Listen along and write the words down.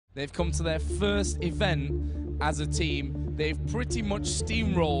They've come to their first event as a team. They've pretty much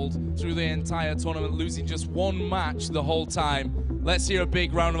steamrolled through the entire tournament, losing just one match the whole time. Let's hear a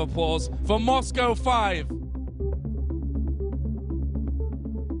big round of applause for Moscow 5.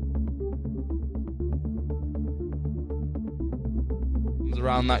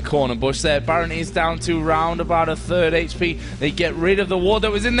 Around that corner bush there. Baron is down to round about a third HP. They get rid of the ward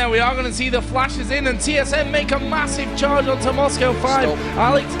that was in there. We are going to see the flashes in, and TSM make a massive charge onto Moscow 5.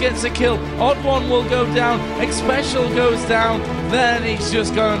 Alex gets a kill. Odd One will go down. X-Special goes down. Then it's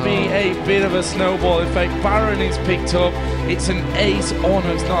just going to be a bit of a snowball effect. Baron is picked up. It's an ace. Oh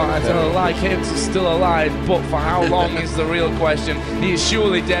no, it's not. I don't know, like him, he's still alive, but for how long is the real question. He is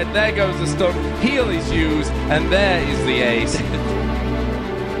surely dead. There goes the stun. Heal is used, and there is the ace.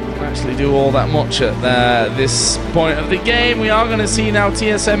 Actually do all that much at this point of the game. We are going to see now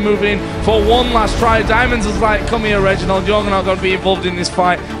TSM move in for one last try. Diamonds is like, come here Reginald, you're not going to be involved in this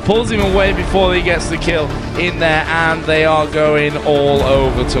fight. Pulls him away before he gets the kill in there, and they are going all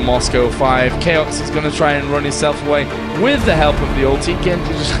over to Moscow 5. Chaos is going to try and run himself away with the help of the ulti.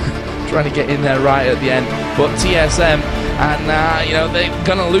 Genji just trying to get in there right at the end, but TSM, and you know, they're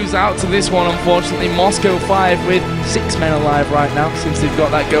gonna lose out to this one, unfortunately. Moscow 5 with 6 men alive right now, since they've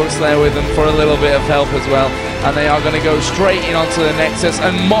got that Ghost Slayer with them for a little bit of help as well, and they are gonna go straight in onto the Nexus,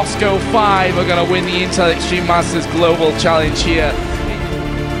 and Moscow 5 are gonna win the Intel Extreme Masters Global Challenge here.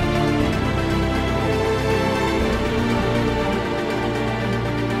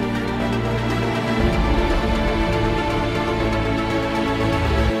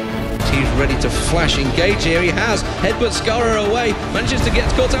 Ready to flash engage here. He has headbutt Scara away, manages to get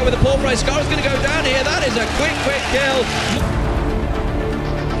caught out with a paw fry. Scara's going to go down here. That is a quick kill.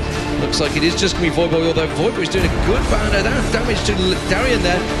 Looks like it is just going to be Voidboy, although Voidboy is doing a good amount of damage to Darian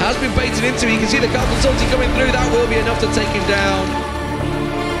there. Has been baited into. You can see the Cardinal Salty coming through. That will be enough to take him down.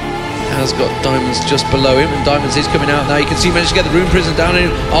 Has got Diamonds just below him, and Diamonds is coming out now. You can see he managed to get the Rune Prison down in.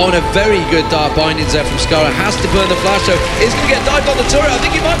 Oh, and a very good dark bindings there from Scara. Has to burn the flash, so it's going to get dived on the turret. I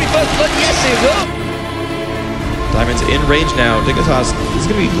think he might be first blood. Yes, it will. Diamonds in range now. Dignitas, this is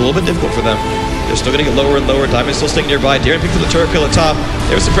going to be a little bit difficult for them. They're still going to get lower and lower. Diamond's still staying nearby. Darren picks up the turret kill at top.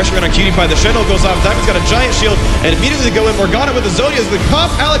 There's some pressure on Cutie Pie. The Shenel goes off. Diamond's got a giant shield, and immediately go in. Morgana with the Zodias. The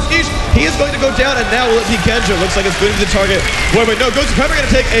comp, Alex Each, he is going to go down, and now will it be Kenja? Looks like it's going to be the target. Voidboy, no, goes to Pepper, going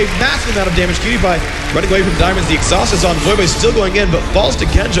to take a massive amount of damage. Cutie Pie running away from Diamonds. The exhaust is on. Voidboy still going in, but falls to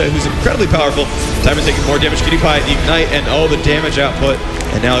Kenja, who's incredibly powerful. Diamond's taking more damage. Cutie Pie, the Ignite, and oh, the damage output.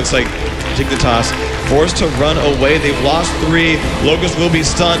 And now it looks like Dignitas forced to run away. They've lost 3. Logos will be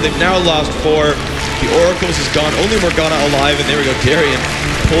stunned. They've now lost 4. The Oracles is gone. Only Morgana alive. And there we go. Darian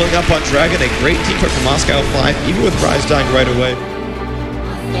pulling up on Dragon. A great team for Moscow 5, even with Rise dying right away.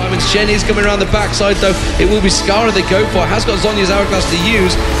 Diamonds, Shen is coming around the backside though. It will be Scara they go for. Has got Zhonya's Hourglass to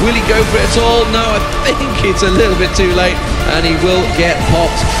use. Will he go for it at all? No, I think it's a little bit too late, and he will get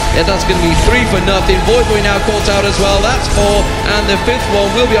popped. Yeah, that's going to be 3 for nothing. Voidboy now caught out as well. That's 4, and the 5th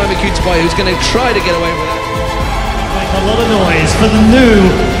one will be Cutie Pie, who's going to try to get away with it. Make a lot of noise for the new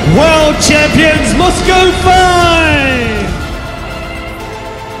World Champions Moscow 5!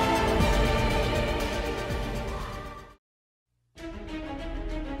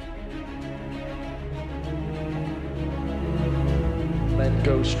 Then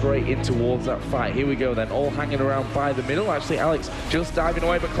go straight in towards that fight. Here we go then, all hanging around by the middle. Actually, Alex just diving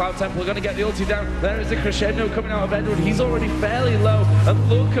away, but Cloud Temple are going to get the ulti down. There is a crescendo coming out of Edward. He's already fairly low, and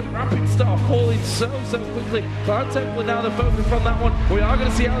look at Rapid Star falling so quickly. Cloud Temple now the focus from that one. We are going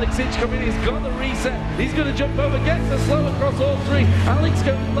to see Alex Itch come in. He's got the reset. He's going to jump over, gets the slow across all 3. Alex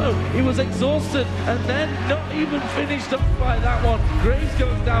going low. He was exhausted, and then not even finished off by that one. Graves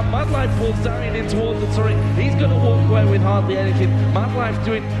goes down. Madlife pulls Darian in towards the turret. He's going to walk away with hardly anything. Madlife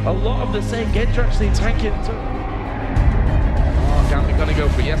doing a lot of the same. Genji actually tanking too. Oh, Gambit gonna go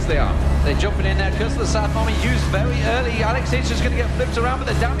for it. Yes, they are. They're jumping in there because the South Mommy used very early. Alex Hitch is going to get flipped around, but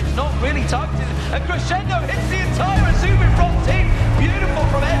the damage not really targeted. And Crescendo hits the entire Azumi front team. Beautiful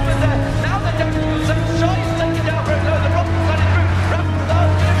from Edward there. Now the damage goes out. Shy is taken down for it. No, the rocket's running through. Rapid Star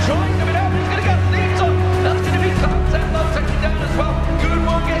is going to try and come it out. He's going to get leads on. That's going to be Cloud Temple taken down as well. Good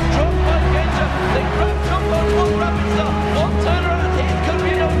one gets dropped by Genja. They grab jump on one Rapid Star. One turnaround hit. Could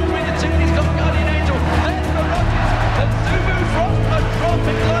be enough between the 2. He's got Guardian Angel. There's the rockets. And Zubu from a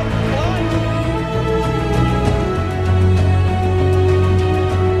dropping glove flying.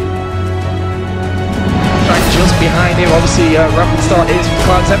 Just behind him, obviously, Rapid Start is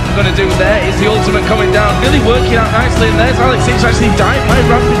Cloud Temple going to do there. Is the ultimate coming down? Really working out nicely, and there's Alex Itch actually died by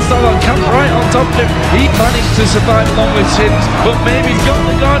Rapid Start on camp right on top of him. He managed to survive along with Shins, but maybe he's got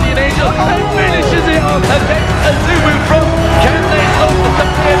the Guardian Angel and finishes it off against Azumu from. Can they stop the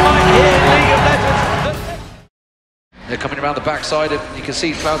coming around the backside, and you can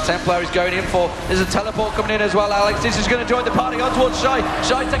see Cloud Templar is going in for. There's a teleport coming in as well, Alex. This is going to join the party on towards Shy.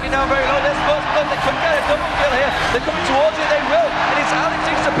 Shy taking down very low. There's first blood. They could get a double kill here. They're coming towards it. They will. And it's Alex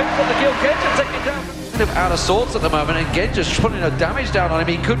to pick up the kill. Genja taking down. Out of sorts at the moment, and Genja's putting no damage down on him.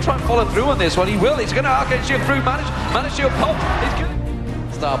 He could try and follow through on this one. He will. He's going to arcane shield through. Manage shield pop. He's good.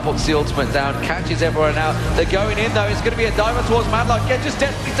 Star puts the ultimate down, catches everyone out. They're going in though. It's going to be a diver towards Madlock. Genja's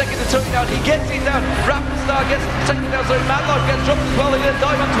definitely taking the turret down. He gets it down. Rapid Star gets taken down. So Madlock gets dropped as well. They're going to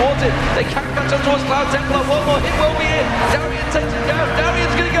dive on towards it. They can't catch up towards Cloud Templar. One more hit will be in. Darian takes it down.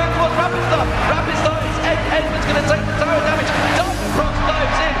 Darian's going to go towards Rapid Star. Rapid Star is Edward's going to take the tower damage. Diamond Frost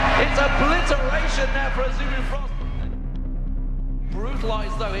dives in. It's obliteration now for Azubu Frost.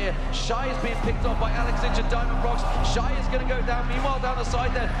 Brutalized though here. Shy is being picked up by Alex Inch and Diamond Rocks. Shy is going to go down. Meanwhile, down the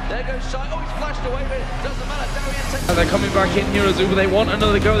side there goes Shy. Oh, he's flashed away, but it doesn't matter. Darian takes. And they're coming back in here, Azubu. They want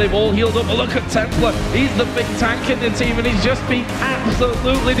another go. They've all healed up. Look at Templar. He's the big tank in the team, and he's just been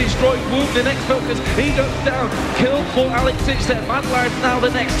absolutely destroyed. Wound the next focus. He goes down. Kill for Alex Inch there. Mad Life now the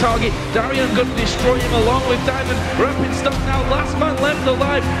next target. Darian going to destroy him along with Diamond. Rapid Stop now. Last man left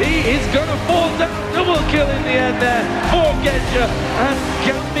alive. He is going to fall down. Double kill in the end there for Genja. And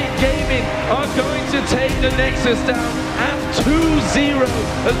Gambit Gaming are going to take the Nexus down at 2-0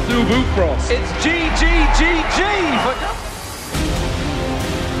 Azubu Frost. It's GG for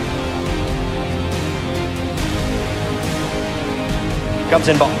comes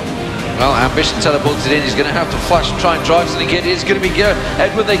in ball. Well, Ambition teleports it in. He's going to have to flash and try and drive something in. It's going to be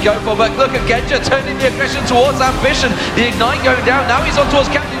Edward they go for, but look at Genja turning the aggression towards Ambition. The Ignite going down. Now he's on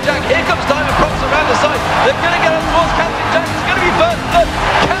towards Captain Jack. Here comes Diamond Props around the side. They're going to get on towards Captain Jack. It's going to be first blood.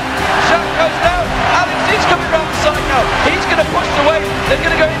 Captain Jack goes down. Alex is coming around the side now. He's going to push away. They're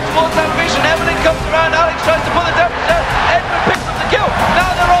going to go in towards Ambition. Evelyn comes around. Alex tries to pull the damage down. Edward picks up the kill.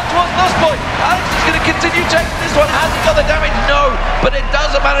 Now they're on towards Lost Point. Alex is going to continue chasing this one. Has he got the damage? No, but it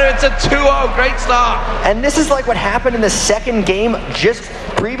doesn't matter. It's a 2-0. Great start. And this is like what happened in the second game just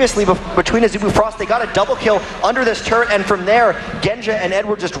previously between Azubu Frost. They got a double kill under this turret, and from there, Genja and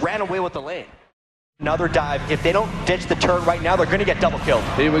Edward just ran away with the lane. Another dive. If they don't ditch the turret right now, they're going to get double killed.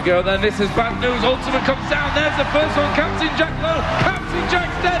 Here we go then. This is bad news. Ultimate comes down. There's the first one. Captain Jack low. Captain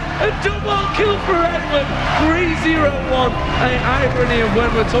Jack's dead. A double kill for Edward. 3-0-1. An irony of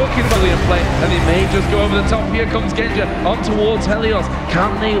when we're talking about the play, and they may just go over the top. Here comes Genja on towards Helios. Can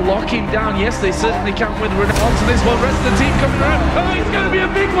they lock him down? Yes, they certainly can with Renee. Onto this one. Rest of the team coming around. Oh, it's going to be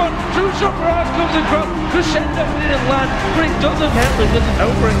a big one. True shot barrage comes across. Crescendo didn't land, but it doesn't help. It doesn't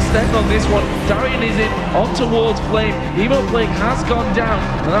overextend on this one. Darian is in on towards Flame. Evo Blake has gone down,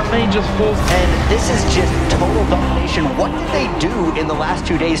 and that may just force. And this is just total domination. What did they do in the last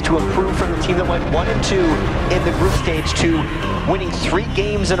 2 days to improve from the team that went 1-2 in the group stage to winning 3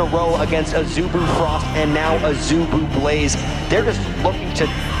 games in a row against Azubu Frost and now Azubu Blaze? They're just looking to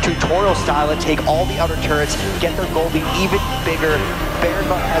tutorial style and take all the outer turrets, get their goal be even bigger.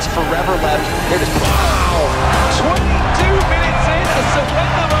 Bergersen has forever left. They're just Wow! 22 minutes in, a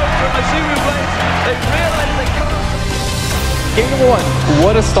surrender mode from Azubu Blaze. They realize they can't. Game number 1,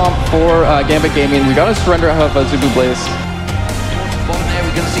 what a stomp for Gambit Gaming. We got a surrender out of Azubu Blaze. Bottom there,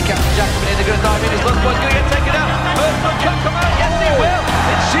 we're going to see Captain Jack coming in. They're going to dive in. His last one's going to get taken out. First one can't come out. Yes, he will.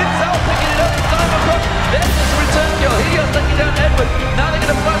 It's Shinzal picking it up. It's Diamond Cross. There's this return kill. Helios taking down Edward. Now they're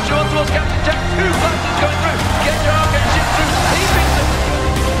going to flash you on towards Captain Jack. 2 flashes going through. Get your arc and shit through. He picks up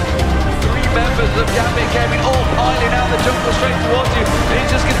 3 members of Gambit Gaming all piling out the jungle straight towards you. And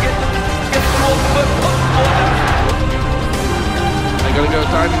he's just going to get towards the first one. They're going to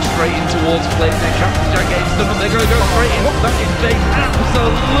go diving straight in towards Flame. Then Captain Jack gets them, and they're going to go straight in. That is they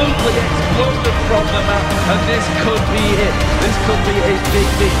absolutely exploded from the map, and this could be it. This could be a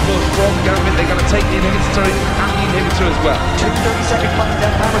big push from Gambit. They're going to take the inhibitor and the inhibitor as well. 2 30-second clock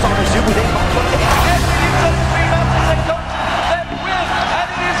down timers on Azubu. They might put it in. And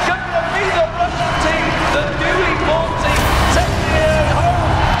it is going to be the Russian team, the newly formed team, taking it home.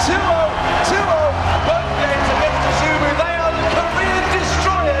 2-0, both games against Azubu. They are the Korean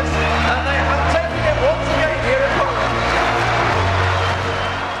destroyers, and they have taken it once again here at home.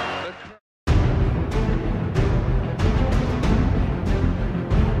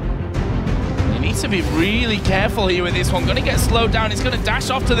 He needs to be really careful here with this one. Going to get slowed down. He's going to dash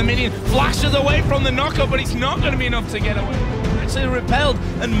off to the minion. Flashes away from the knockup, but it's not going to be enough to get away. Actually repelled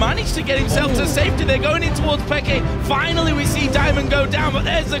and managed to get himself to safety. They're going in towards Peke. Finally we see Diamond go down, but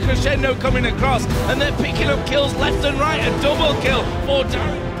there's the crescendo coming across, and they're picking up kills left and right. A double kill for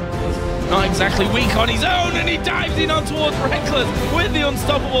Diamond. Not exactly weak on his own, and he dives in on towards Reckless with the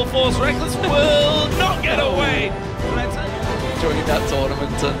unstoppable force. Reckless will not get away. during that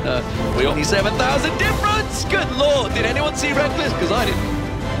tournament, and we only 7,000 difference. Good lord, did anyone see Reckless? Because I didn't.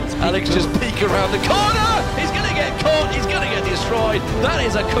 Alex just peek around the corner. He's going to get caught. He's going to get destroyed. That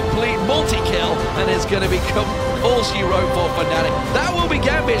is a complete multi-kill, and it's going to become all she wrote for Fnatic. That will be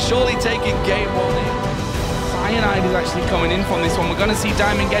Gambit surely taking game 1 in. Cyanide is actually coming in from this one. We're going to see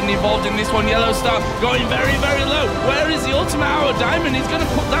Diamond getting involved in this one. Yellow Star going very, very low. Where is the ultimate hour? Diamond is going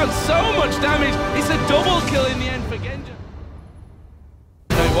to put down so much damage. It's a double kill in the end for Genja.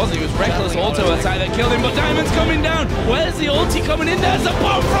 It was Reckless auto attack that killed him, but Diamond's coming down. Where's the ulti coming in? There's a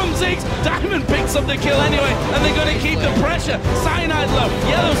bomb from Ziggs. Diamond picks up the kill anyway, and they're going to keep the pressure. Cyanide low.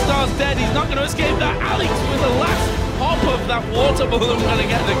 Yellow Star's dead. He's not going to escape that. Alex with the last hop of that water balloon going to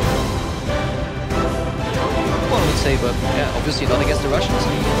get the... Well, I would say, but yeah, obviously not against the Russians.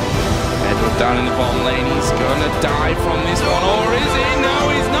 Edward down in the bottom lane. He's going to die from this one, or is he? No,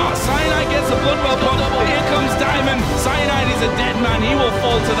 he's not. Cyanide gets the blood well pump. Here comes Diamond. Cyanide is a dead man. He will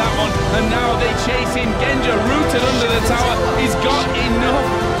fall to that one. And now they chase him. Genja rooted under the tower. He's got enough.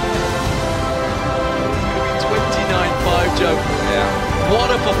 29-5, Joe. Yeah. What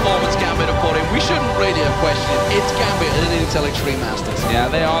a performance Gambit have put in. We shouldn't really have questioned it. It's Gambit and the Intel Extreme Masters. Yeah,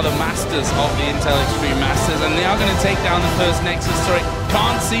 they are the masters of the Intel Extreme Masters, and they are going to take down the first Nexus turret.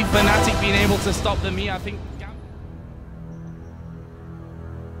 Can't see Fnatic being able to stop them here. I think...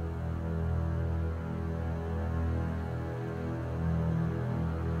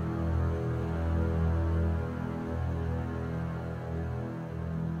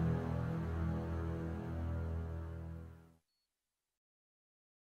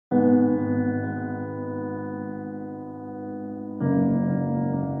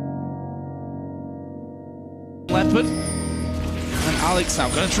 Leopard and Alex now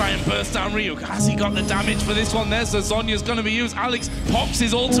going to try and burst down Ryuk. Has he got the damage for this one there? So Zonya's going to be used. Alex pops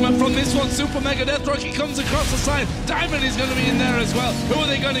his ultimate from this one. Super Mega Death Rock. He comes across the side. Diamond is going to be in there as well. Who are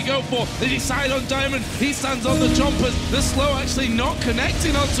they going to go for? They decide on Diamond. He stands on the jumpers. The slow actually not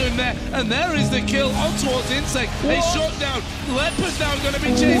connecting onto him there. And there is the kill on towards Insect. A shot down. Leopard now going to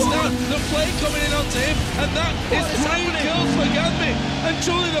be chased down. The play coming in onto him. And that is 3 kills for Gambit. And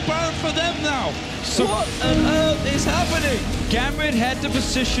truly the Baron for them now. So what on earth is happening? Gambit had the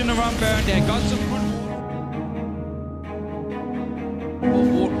position around Baron there, got some...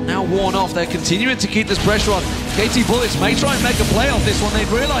 Now worn off, they're continuing to keep this pressure on. KT Bullets may try and make a play off this one. They'd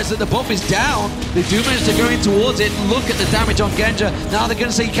realize that the buff is down. They do manage to go in towards it. Look at the damage on Genja. Now they're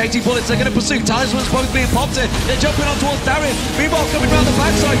going to see KT Bullets. They're going to pursue. Talisman's both being popped in. They're jumping on towards Darius. Meanwhile, coming around the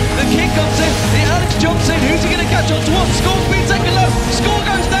backside. The King comes in. The Alex jumps in. Who's he going to catch on towards? Score's being taken low. Score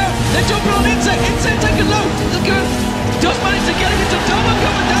goes down. They're jumping on Insect. Insect taken low. Does manage to get it into double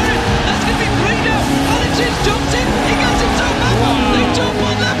cover Darius. That's going to be 3 now. Alex jumps in. He gets himself back up. They jump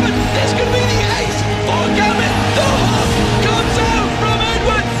on Leopard. This could be the ace for Gambit. The hawk comes out from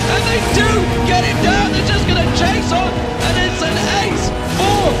Edward, and they do get him down. They're just going to chase on, and it's an ace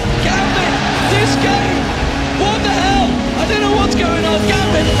for Gambit. This game, what the hell? I don't know what's going on.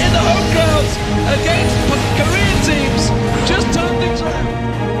 Gambit in the home grounds against Korean teams just turn things around.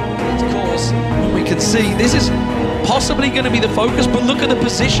 Of course, we can see this is possibly going to be the focus, but look at the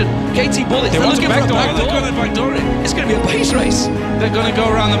position. KT Bullets, they're looking for a backdoor. It's going to be a base race. They're going to go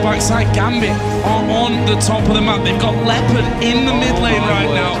around the backside. Gambit are on the top of the map. They've got Leopard in the mid lane right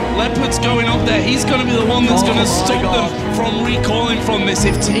now. Leopard's going up there. He's going to be the one that's going to stop them from recalling from this.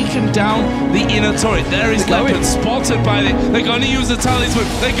 They've taken down the inner turret. There is Leopard spotted by it. They're going to use the talisman.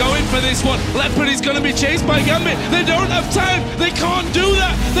 They're going for this one. Leopard is going to be chased by Gambit. They don't have time. They can't do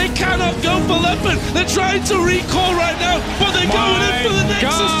that. They cannot go for Leopard. They're trying to recall right now, but they're going in for the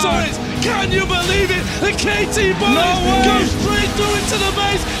Nexus turrets. Can you believe it? The KT Bullets go straight through into the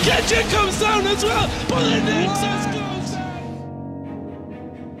base. Genja comes down as well, but the Nexus goes down.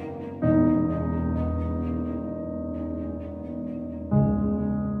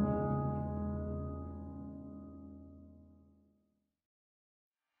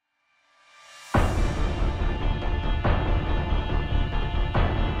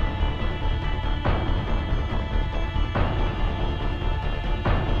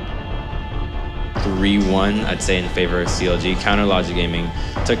 I'd say in favor of CLG. Counter Logic Gaming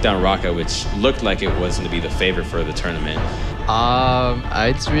took down Raka, which looked like it was going to be the favorite for the tournament.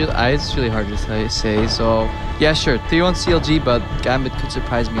 It's really hard to say. So yeah, sure, 3-1 CLG, but Gambit could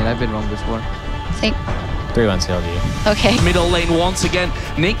surprise me, and I've been wrong before. 3-1 CLG. Okay. Middle lane once again.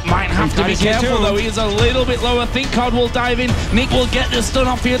 Nick might have to be careful though. He is a little bit low. I think Cod will dive in. Nick will get the stun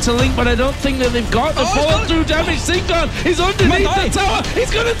off here to Link, but I don't think that they've got the follow through damage. Syncon is underneath the tower.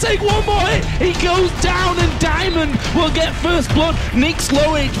 He's going to take one more hit. He goes down and Diamond will get first blood. Nick's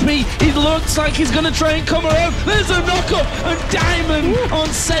low HP. He looks like he's going to try and come around. There's a knockup and Diamond on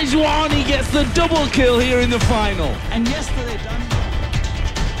Sejuani gets the double kill here in the final. And yesterday done.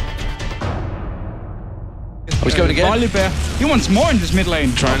 Oh, he's going again. Oliver, he wants more in this mid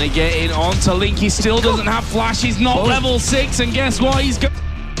lane. Trying to get in onto Link. He still doesn't have flash. He's not level 6. And guess what? He's got...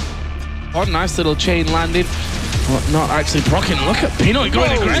 Oh, nice little chain landed. But not actually proccing. Look at Pinoy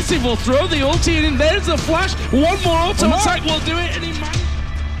going aggressive. Will throw the ulti in. There's the flash. One more auto attack will do it. And he might...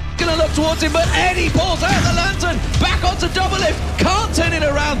 Gonna look towards him, but Eddie pulls out the lantern. Back onto double lift. Can't turn it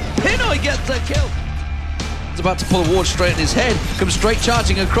around. Pinoy gets the kill. He's about to pull a ward straight in his head, comes straight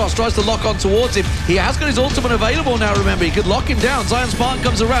charging across, tries to lock on towards him. He has got his ultimate available now, remember. He could lock him down. Zion Spartan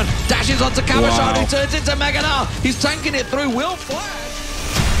comes around, dashes onto Cavendish, who turns into Meganar. He's tanking it through, will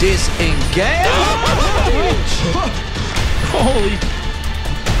flash. Disengage. Holy...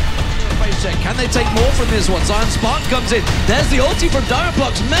 Can they take more from this one? Zion Spartan comes in. There's the ulti from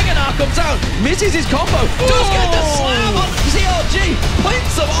Diamondblocks. Meganar comes out, misses his combo, does get the slam on CLG,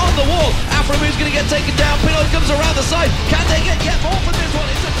 points them on the wall. Afromu's going to get taken down. Pinoy comes around the side. Can they get yet more from this one?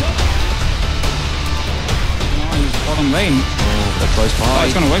 It's a tough. He's bottom lane. They're close by. Oh,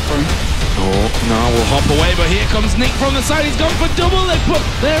 he's going to wait for him. Oh, no, we'll hop away, but here comes Nick from the side. He's gone for double lift, but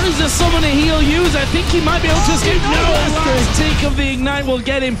there is a summoner he'll use. I think he might be able to escape. No, last take of the Ignite will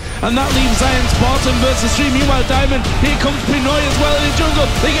get him, and that leaves Zion Spartan versus 3. Meanwhile, Diamond, here comes Pinoy as well in the jungle.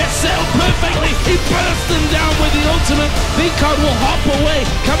 They get set up perfectly. He bursts them down with the ultimate. Big Card will hop away.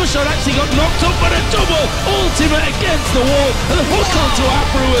 Cavendish actually got knocked up, but a double ultimate against the wall. And the hook onto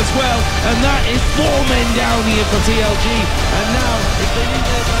Afro as well, and that is 4 men down here for TLG. And now, if they need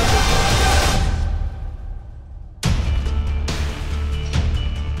their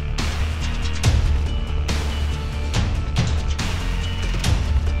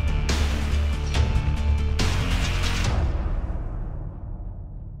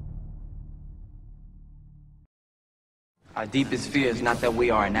Our deepest fear is not that we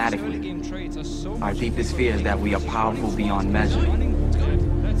are inadequate. Our deepest fear is that we are powerful beyond measure.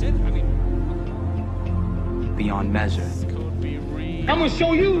 Beyond measure. I'm gonna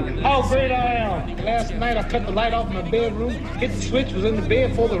show you how great I am. Last night I cut the light off in my bedroom, hit the switch, was in the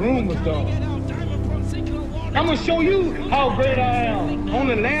bed before the room was dark. I'm gonna show you how great I am.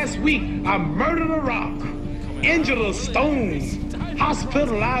 Only last week I murdered a rock, injured a stone,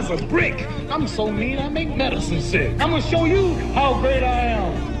 hospitalized a brick. I'm so mean I make medicine sick. I'm gonna show you how great I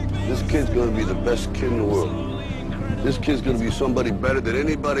am. This kid's gonna be the best kid in the world. This kid's gonna be somebody better than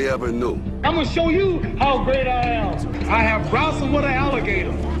anybody ever knew. I'm gonna show you how great I am. I have wrestled with an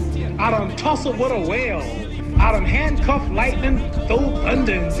alligator. I done tussled with a whale. I done handcuffed lightning, throw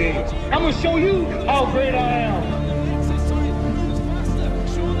thunder in jail. I'm gonna show you how great I am.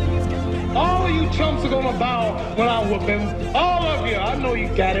 All of you chumps are gonna bow when I whoop him. All of you. I know you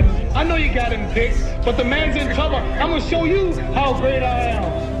got him. I know you got him picked, but the man's in trouble. I'm gonna show you how great I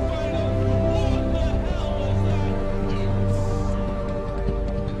am.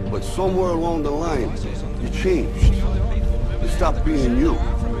 But somewhere along the line, you changed. You stopped being you.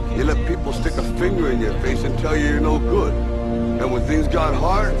 You let people stick a finger in your face and tell you you're no good. And when things got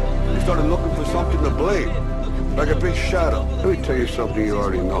hard, you started looking for something to blame. Like a big shadow. Let me tell you something you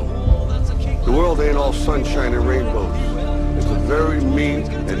already know. The world ain't all sunshine and rainbows. It's a very mean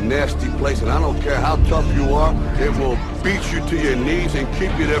and nasty place, and I don't care how tough you are, it will beat you to your knees and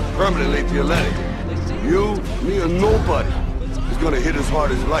keep you there permanently if you let it. You, me, or nobody is gonna hit as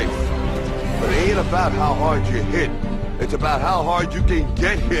hard as life. But it ain't about how hard you hit. It's about how hard you can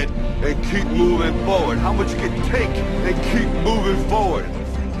get hit and keep moving forward. How much you can take and keep moving forward.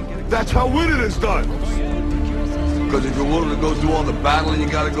 That's how winning is done. Because if you're willing to go through all the battling you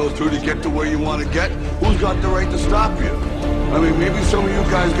gotta go through to get to where you want to get, who's got the right to stop you? I mean, maybe some of you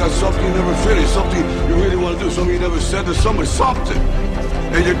guys got something you never finished, something you really want to do, something you never said to somebody, something.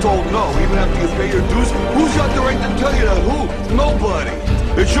 And you're told no, even after you pay your dues. Who's got the right to tell you that? Who? Nobody.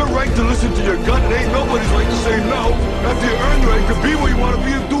 It's your right to listen to your gut. It ain't nobody's right to say no. After you earn the right to be where you want to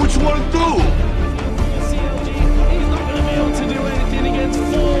be and do what you want to do. He's not going to be able to do anything against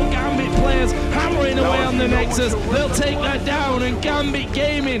 4 Gambit players hammering away on the Nexus. They'll take that down, and Gambit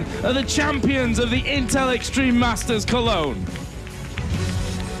Gaming are the champions of the Intel Extreme Masters Cologne.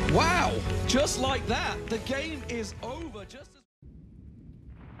 Wow, just like that, the game is over. Just as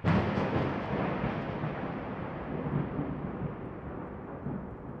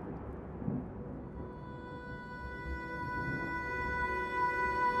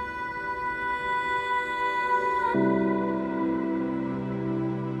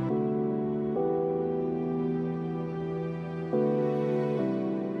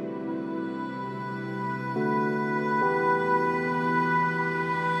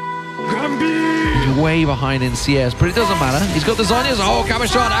way behind in CS, but it doesn't matter. He's got the Zonyas. Oh,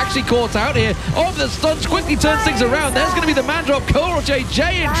 Cavendish actually caught out here. Oh, the stuns quickly turns things around. There's going to be the man drop. Choral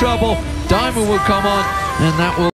JJ in trouble. Diamond will come on, and that will